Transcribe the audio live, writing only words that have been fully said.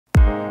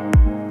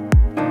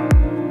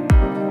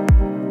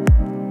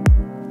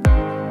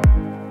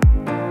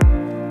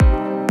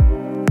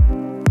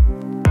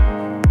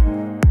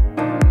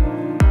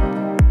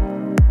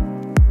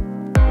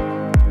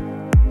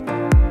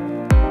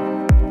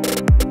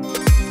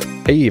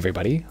Hey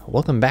everybody,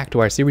 welcome back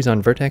to our series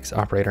on vertex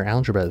operator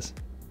algebras.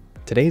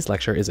 Today's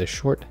lecture is a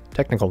short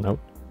technical note,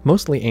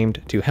 mostly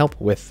aimed to help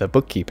with the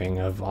bookkeeping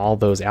of all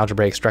those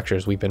algebraic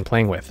structures we've been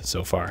playing with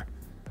so far.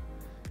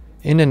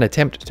 In an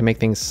attempt to make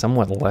things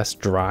somewhat less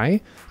dry,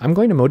 I'm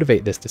going to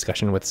motivate this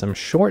discussion with some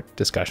short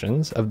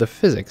discussions of the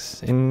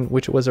physics in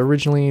which it was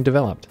originally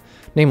developed,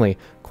 namely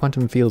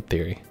quantum field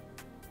theory.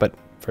 But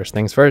first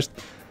things first,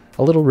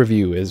 a little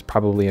review is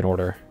probably in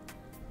order.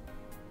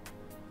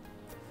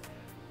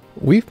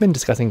 We've been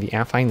discussing the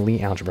affine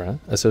Lie algebra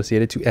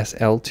associated to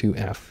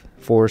SL2F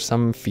for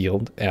some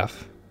field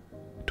F,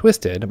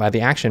 twisted by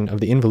the action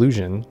of the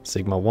involution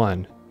sigma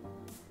 1.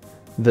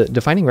 The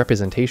defining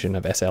representation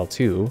of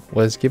SL2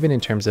 was given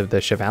in terms of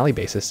the Chevalley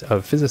basis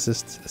of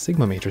physicists'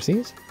 sigma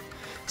matrices,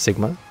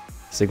 sigma,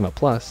 sigma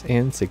plus,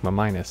 and sigma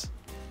minus.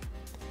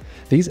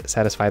 These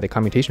satisfy the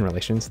commutation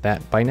relations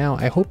that by now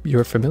I hope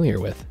you're familiar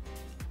with.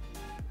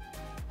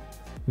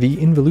 The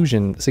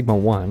involution sigma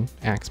 1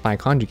 acts by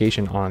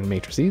conjugation on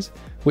matrices,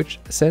 which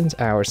sends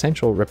our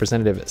central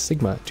representative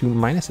sigma to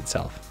minus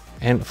itself,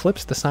 and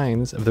flips the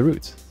signs of the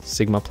roots,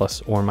 sigma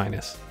plus or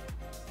minus.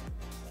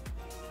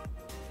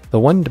 The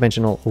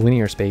one-dimensional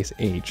linear space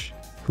H,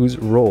 whose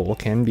role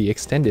can be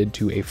extended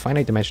to a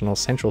finite-dimensional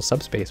central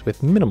subspace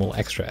with minimal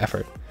extra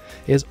effort,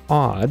 is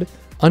odd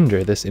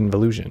under this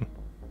involution.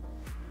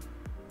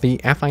 The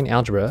affine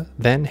algebra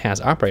then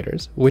has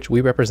operators, which we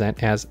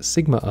represent as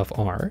sigma of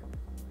r,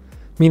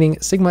 meaning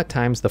sigma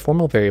times the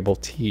formal variable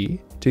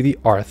t to the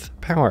rth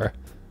power,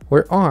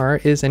 where r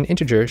is an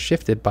integer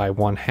shifted by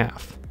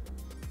 1/2.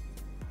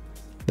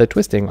 The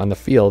twisting on the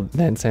field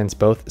then sends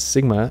both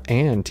sigma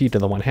and t to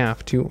the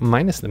 1/2 to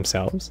minus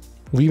themselves,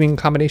 leaving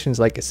combinations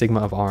like sigma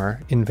of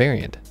r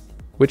invariant,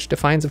 which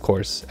defines, of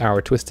course,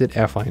 our twisted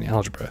affine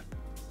algebra.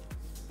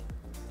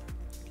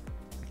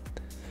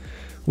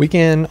 We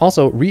can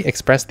also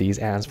re-express these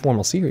as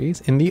formal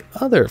series in the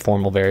other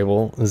formal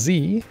variable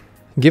z,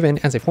 given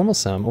as a formal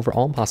sum over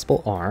all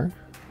possible r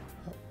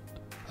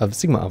of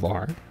sigma of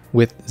r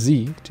with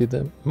z to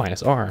the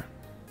minus r.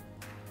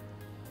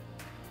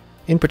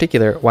 In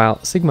particular,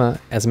 while sigma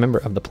as a member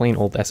of the plain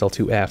old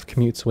SL2F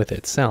commutes with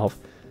itself,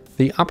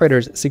 the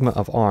operators sigma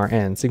of r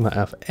and sigma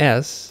of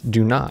s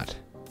do not.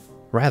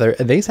 Rather,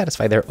 they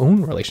satisfy their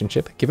own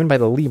relationship given by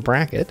the Lie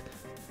bracket,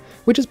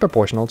 which is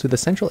proportional to the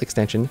central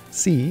extension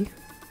c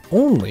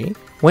only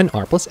when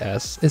r plus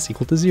s is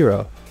equal to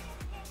 0.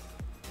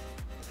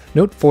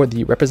 Note for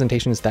the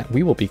representations that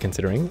we will be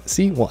considering,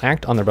 C will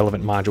act on the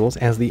relevant modules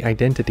as the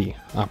identity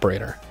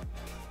operator.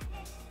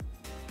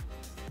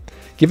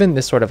 Given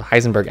this sort of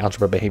Heisenberg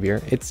algebra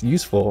behavior, it's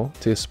useful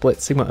to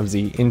split sigma of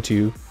z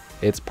into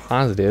its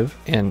positive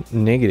and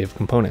negative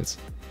components.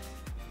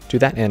 To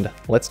that end,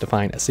 let's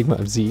define a sigma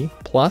of z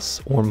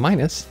plus or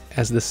minus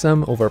as the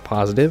sum over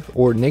positive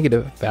or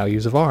negative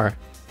values of r,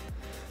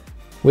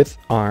 with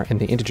r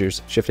and the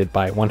integers shifted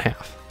by 1/2,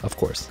 of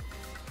course.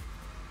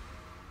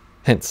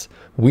 Hence,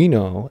 we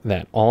know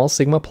that all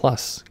sigma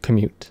plus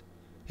commute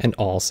and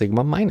all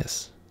sigma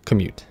minus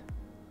commute,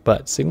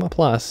 but sigma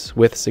plus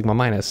with sigma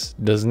minus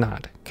does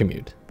not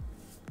commute.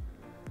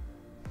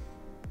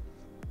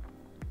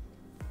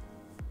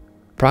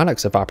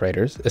 Products of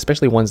operators,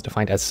 especially ones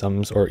defined as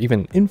sums or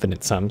even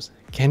infinite sums,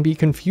 can be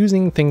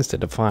confusing things to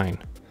define.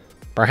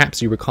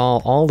 Perhaps you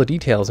recall all the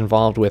details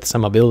involved with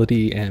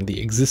summability and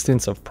the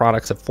existence of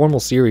products of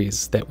formal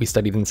series that we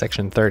studied in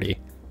section 30.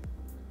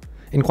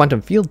 In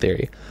quantum field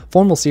theory,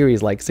 formal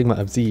series like sigma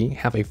of z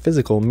have a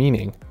physical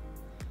meaning.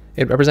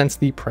 It represents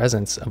the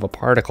presence of a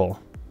particle,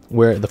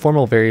 where the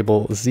formal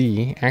variable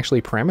z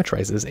actually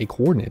parametrizes a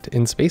coordinate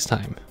in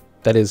spacetime,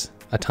 that is,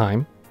 a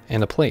time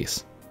and a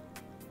place.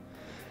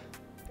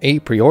 A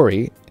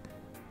priori,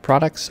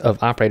 products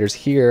of operators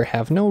here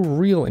have no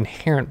real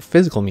inherent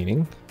physical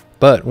meaning,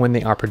 but when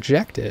they are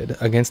projected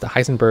against a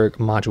Heisenberg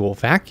module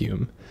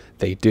vacuum,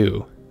 they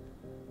do.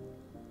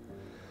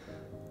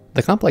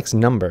 The complex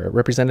number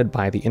represented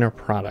by the inner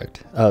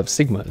product of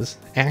sigmas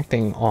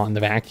acting on the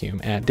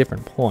vacuum at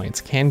different points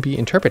can be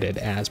interpreted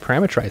as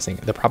parametrizing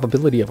the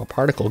probability of a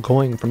particle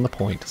going from the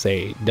point,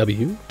 say,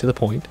 w to the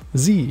point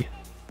z.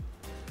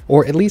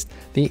 Or at least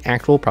the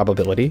actual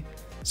probability,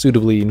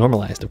 suitably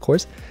normalized of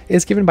course,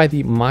 is given by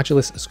the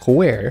modulus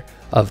square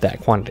of that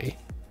quantity.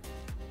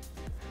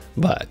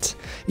 But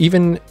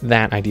even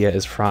that idea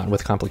is fraught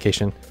with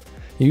complication.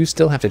 You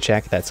still have to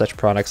check that such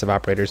products of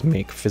operators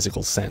make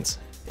physical sense.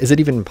 Is it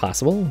even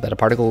possible that a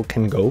particle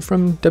can go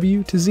from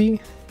w to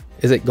z?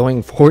 Is it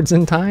going forwards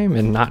in time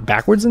and not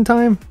backwards in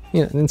time?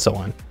 And so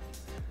on.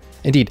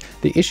 Indeed,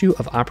 the issue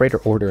of operator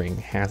ordering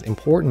has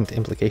important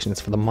implications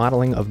for the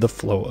modeling of the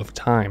flow of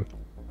time.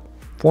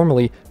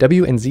 Formally,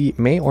 w and z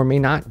may or may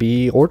not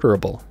be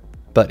orderable,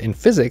 but in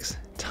physics,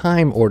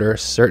 time order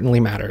certainly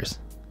matters.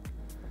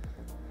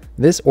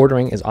 This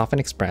ordering is often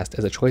expressed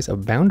as a choice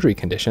of boundary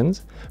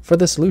conditions for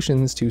the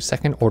solutions to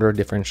second-order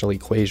differential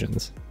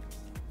equations.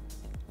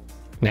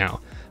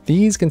 Now,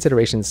 these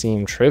considerations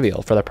seem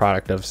trivial for the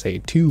product of, say,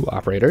 two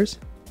operators,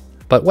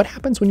 but what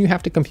happens when you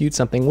have to compute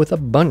something with a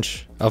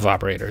bunch of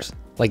operators,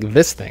 like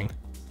this thing?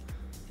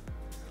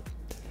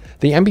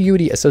 The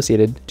ambiguity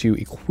associated to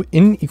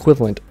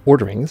inequivalent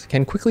orderings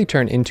can quickly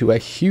turn into a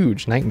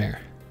huge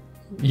nightmare.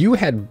 You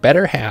had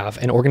better have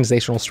an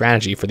organizational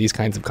strategy for these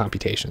kinds of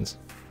computations.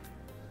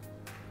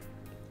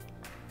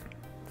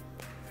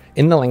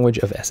 In the language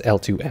of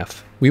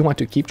SL2F, we want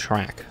to keep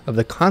track of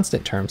the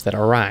constant terms that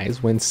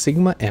arise when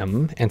sigma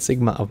m and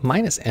sigma of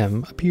minus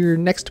m appear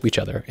next to each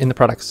other in the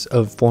products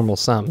of formal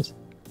sums.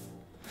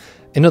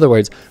 In other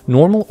words,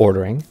 normal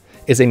ordering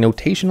is a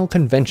notational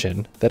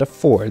convention that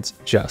affords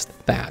just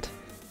that.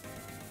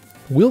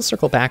 We'll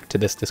circle back to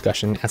this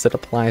discussion as it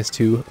applies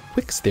to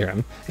Wick's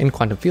theorem in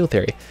quantum field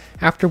theory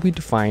after we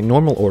define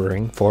normal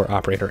ordering for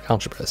operator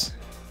algebras.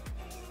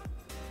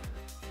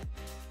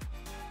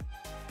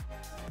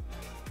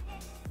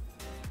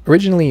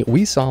 Originally,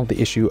 we solved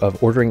the issue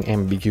of ordering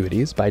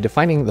ambiguities by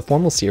defining the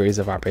formal series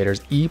of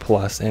operators E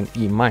plus and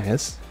E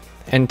minus,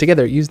 and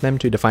together used them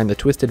to define the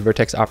twisted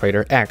vertex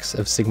operator X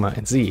of sigma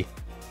and Z.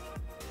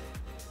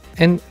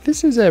 And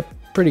this is a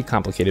pretty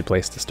complicated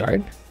place to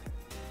start.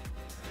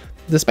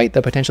 Despite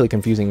the potentially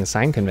confusing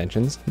sign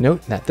conventions,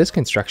 note that this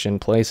construction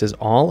places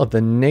all of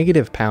the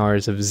negative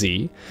powers of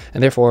Z,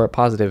 and therefore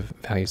positive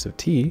values of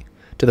T,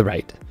 to the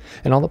right,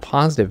 and all the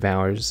positive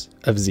values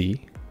of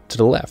Z to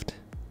the left.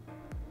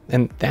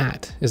 And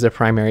that is the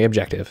primary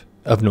objective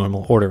of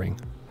normal ordering.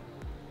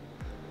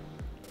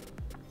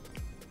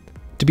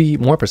 To be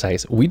more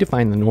precise, we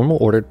define the normal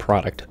ordered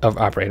product of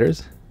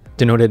operators,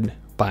 denoted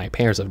by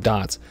pairs of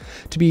dots,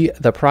 to be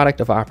the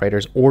product of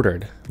operators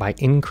ordered by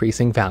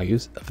increasing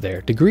values of their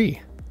degree.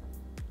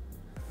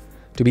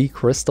 To be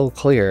crystal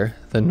clear,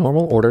 the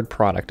normal ordered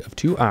product of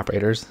two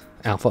operators,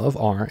 alpha of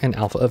r and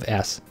alpha of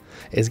s,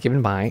 is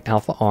given by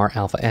alpha r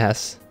alpha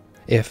s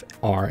if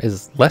r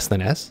is less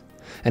than s,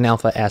 and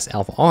alpha s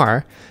alpha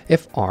r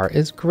if r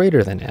is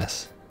greater than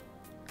s.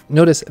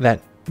 Notice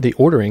that the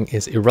ordering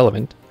is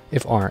irrelevant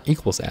if r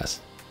equals s.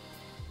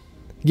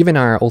 Given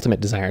our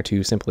ultimate desire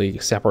to simply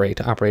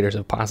separate operators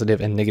of positive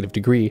and negative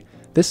degree,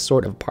 this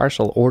sort of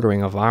partial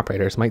ordering of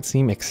operators might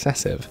seem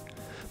excessive,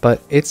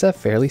 but it's a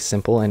fairly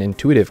simple and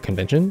intuitive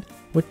convention,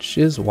 which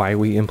is why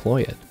we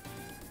employ it.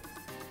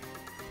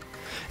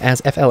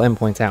 As FLM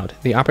points out,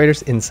 the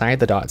operators inside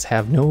the dots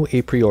have no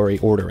a priori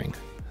ordering.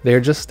 They're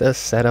just a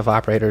set of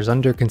operators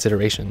under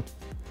consideration.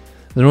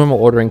 The normal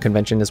ordering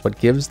convention is what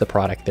gives the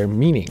product their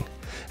meaning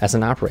as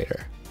an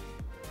operator.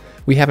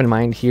 We have in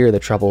mind here the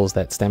troubles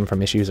that stem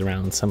from issues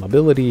around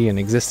summability and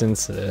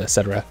existence,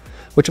 etc.,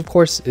 which of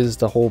course is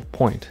the whole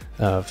point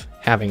of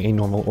having a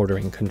normal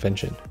ordering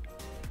convention.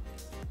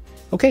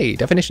 Okay,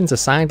 definitions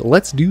aside,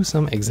 let's do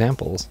some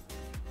examples.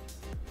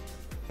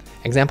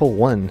 Example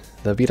 1,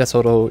 the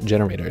Virasoro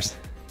generators.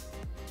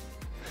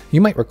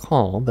 You might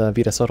recall the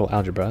Virasoro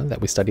algebra that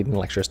we studied in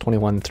lectures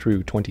 21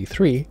 through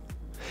 23.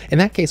 In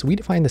that case, we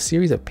defined the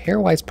series of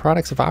pairwise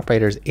products of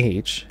operators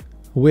H,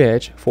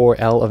 which for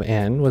L of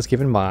n was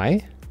given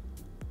by,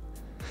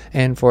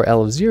 and for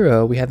L of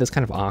 0, we had this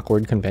kind of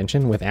awkward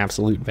convention with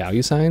absolute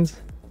value signs.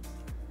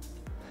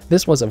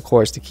 This was, of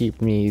course, to keep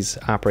these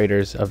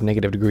operators of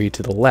negative degree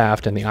to the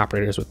left and the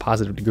operators with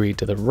positive degree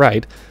to the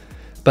right,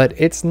 but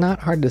it's not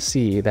hard to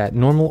see that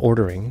normal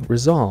ordering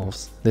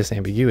resolves this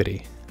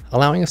ambiguity,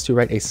 allowing us to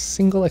write a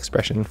single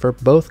expression for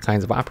both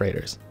kinds of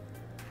operators,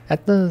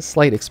 at the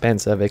slight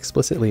expense of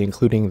explicitly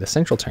including the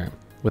central term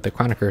with the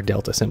Kronecker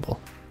delta symbol.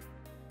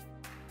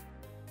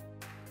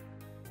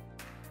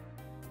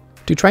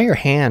 To try your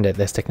hand at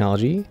this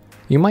technology,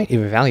 you might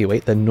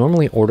evaluate the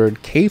normally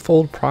ordered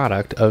k-fold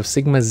product of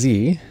sigma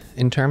z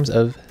in terms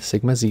of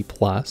sigma z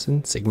plus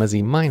and sigma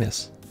z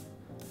minus.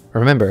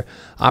 Remember,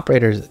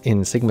 operators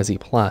in sigma z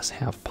plus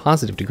have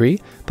positive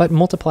degree, but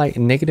multiply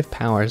negative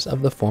powers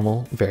of the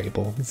formal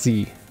variable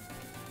z.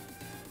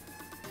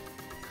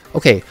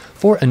 Okay,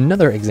 for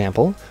another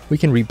example, we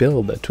can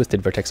rebuild the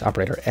twisted vertex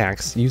operator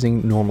x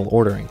using normal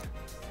ordering.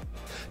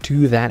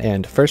 To that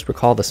end, first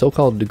recall the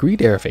so-called degree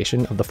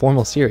derivation of the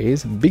formal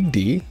series big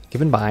D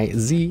given by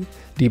z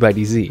d by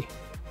dz.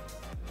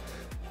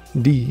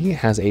 D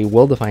has a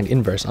well-defined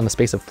inverse on the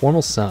space of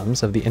formal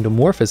sums of the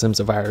endomorphisms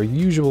of our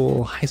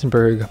usual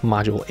Heisenberg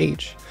module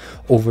H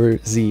over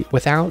Z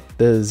without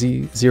the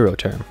Z0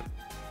 term.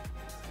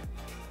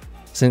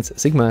 Since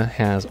sigma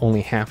has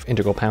only half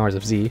integral powers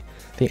of Z,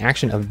 the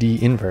action of D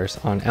inverse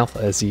on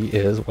alpha Z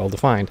is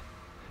well-defined,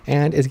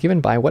 and is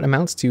given by what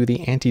amounts to the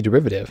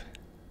antiderivative,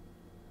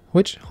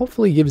 which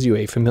hopefully gives you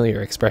a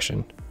familiar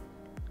expression.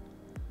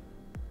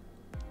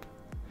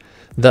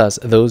 Thus,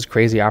 those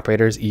crazy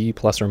operators E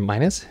plus or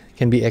minus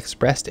can be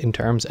expressed in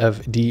terms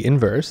of D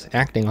inverse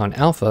acting on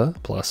alpha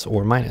plus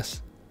or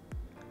minus.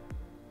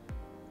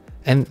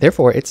 And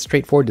therefore, it's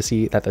straightforward to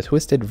see that the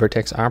twisted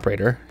vertex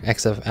operator,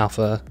 x of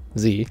alpha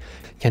z,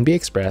 can be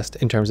expressed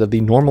in terms of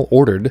the normal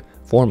ordered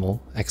formal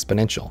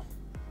exponential.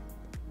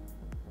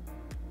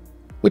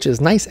 Which is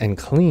nice and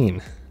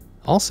clean.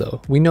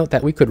 Also, we note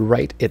that we could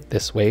write it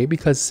this way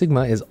because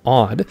sigma is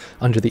odd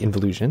under the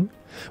involution,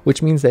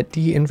 which means that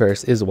D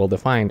inverse is well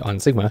defined on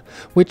sigma,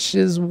 which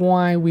is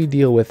why we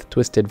deal with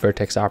twisted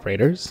vertex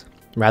operators,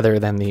 rather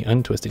than the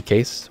untwisted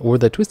case, or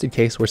the twisted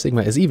case where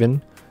sigma is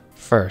even,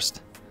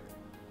 first.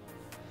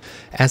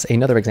 As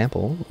another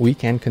example, we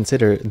can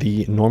consider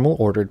the normal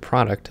ordered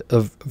product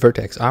of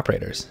vertex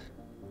operators,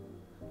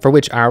 for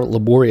which our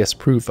laborious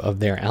proof of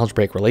their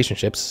algebraic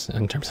relationships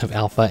in terms of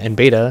alpha and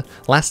beta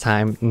last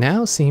time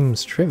now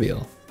seems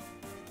trivial.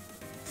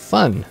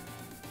 Fun!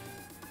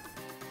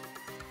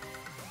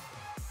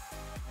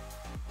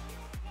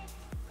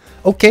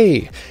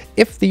 Okay,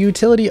 if the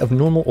utility of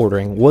normal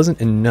ordering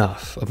wasn't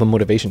enough of a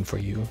motivation for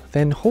you,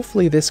 then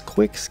hopefully this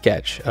quick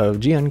sketch of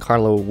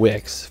Giancarlo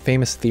Wick's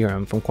famous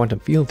theorem from quantum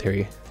field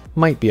theory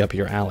might be up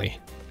your alley.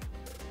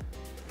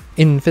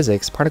 In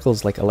physics,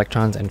 particles like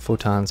electrons and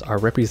photons are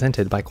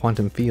represented by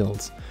quantum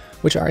fields,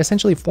 which are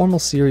essentially formal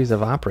series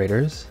of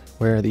operators,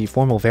 where the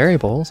formal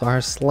variables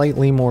are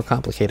slightly more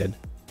complicated.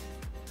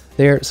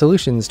 They're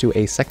solutions to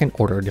a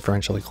second-order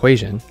differential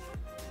equation,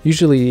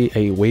 usually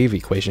a wave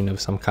equation of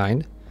some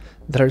kind,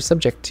 that are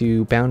subject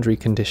to boundary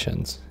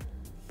conditions.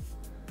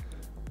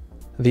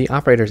 The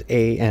operators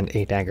A and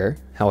A dagger,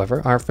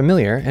 however, are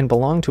familiar and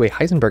belong to a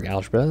Heisenberg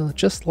algebra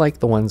just like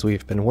the ones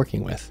we've been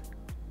working with.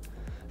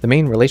 The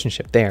main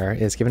relationship there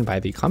is given by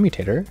the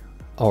commutator,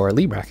 or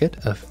Lie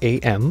bracket, of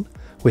AM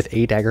with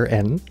A dagger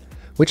n,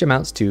 which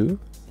amounts to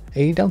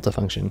a delta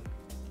function.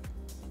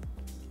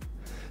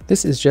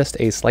 This is just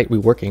a slight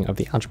reworking of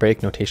the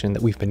algebraic notation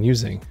that we've been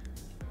using.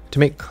 To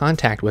make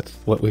contact with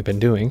what we've been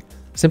doing,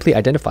 simply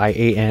identify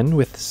an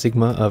with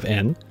sigma of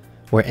n,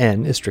 where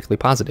n is strictly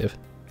positive.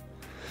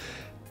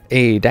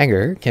 A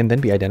dagger can then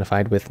be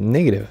identified with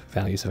negative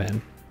values of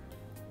n.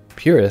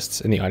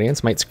 Purists in the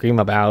audience might scream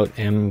about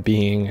m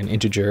being an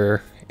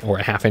integer or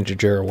a half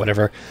integer or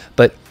whatever,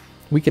 but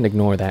we can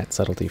ignore that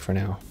subtlety for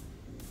now.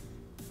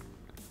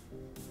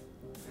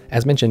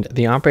 As mentioned,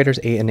 the operators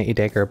A and A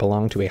dagger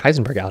belong to a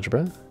Heisenberg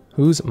algebra,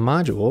 whose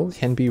module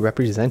can be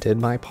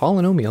represented by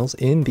polynomials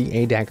in the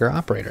A dagger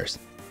operators,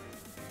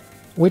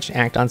 which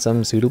act on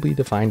some suitably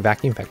defined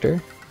vacuum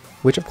vector,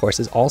 which of course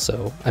is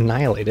also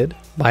annihilated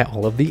by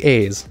all of the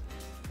A's,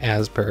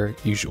 as per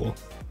usual.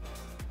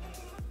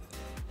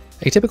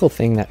 A typical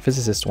thing that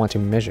physicists want to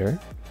measure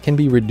can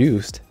be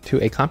reduced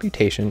to a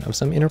computation of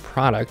some inner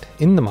product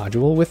in the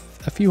module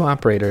with a few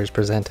operators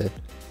presented.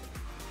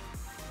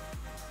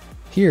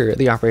 Here,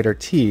 the operator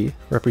T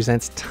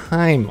represents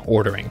time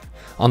ordering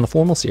on the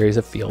formal series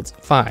of fields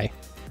phi,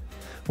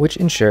 which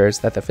ensures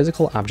that the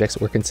physical objects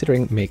we're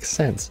considering make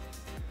sense.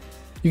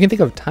 You can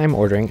think of time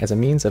ordering as a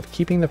means of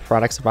keeping the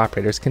products of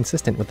operators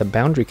consistent with the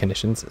boundary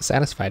conditions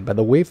satisfied by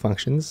the wave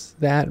functions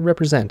that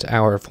represent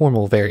our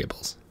formal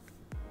variables.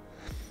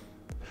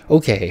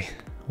 Okay,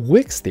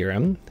 Wick's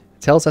theorem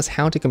tells us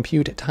how to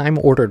compute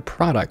time-ordered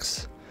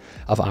products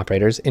of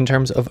operators in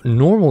terms of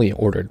normally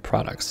ordered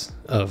products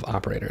of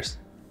operators.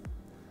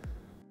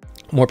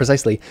 More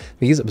precisely,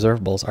 these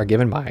observables are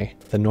given by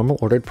the normal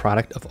ordered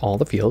product of all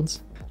the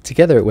fields,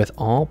 together with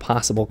all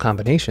possible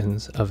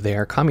combinations of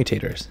their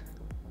commutators.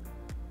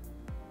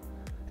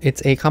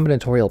 It's a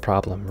combinatorial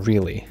problem,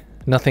 really,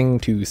 nothing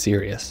too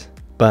serious.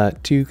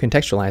 But to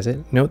contextualize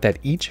it, note that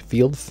each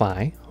field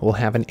phi will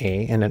have an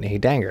A and an A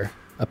dagger,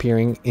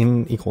 appearing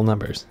in equal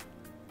numbers.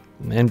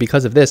 And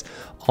because of this,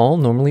 all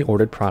normally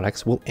ordered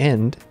products will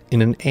end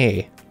in an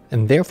A,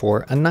 and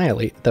therefore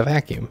annihilate the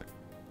vacuum.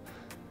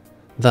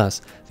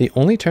 Thus, the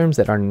only terms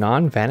that are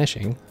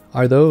non-vanishing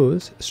are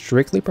those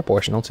strictly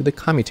proportional to the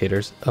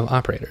commutators of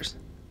operators.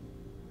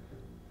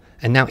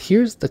 And now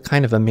here's the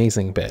kind of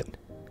amazing bit.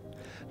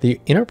 The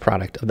inner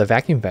product of the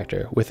vacuum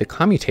vector with the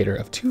commutator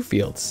of two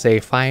fields, say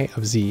phi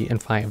of z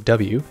and phi of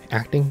w,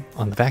 acting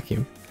on the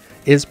vacuum,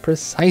 is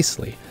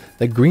precisely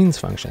the Green's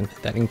function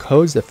that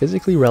encodes the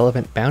physically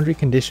relevant boundary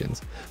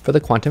conditions for the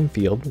quantum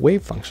field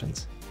wave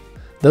functions.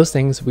 Those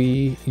things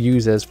we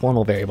use as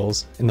formal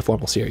variables in the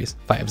formal series,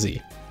 phi of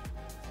z.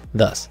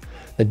 Thus,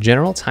 the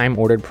general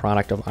time-ordered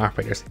product of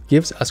operators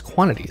gives us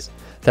quantities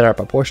that are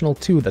proportional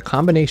to the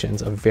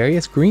combinations of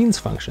various Green's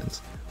functions,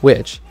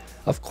 which,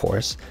 of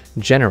course,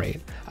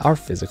 generate our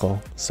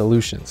physical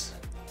solutions.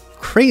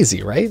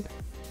 Crazy, right?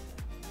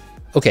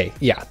 Okay,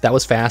 yeah, that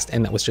was fast,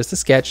 and that was just a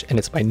sketch, and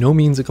it's by no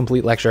means a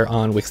complete lecture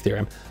on Wick's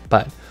theorem,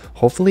 but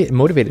hopefully it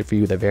motivated for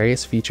you the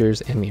various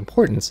features and the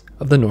importance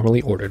of the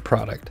normally ordered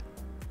product.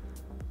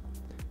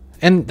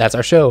 And that's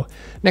our show.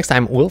 Next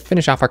time, we'll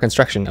finish off our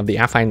construction of the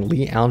affine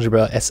Lie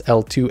algebra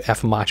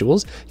SL2F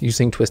modules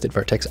using twisted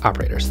vertex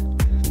operators.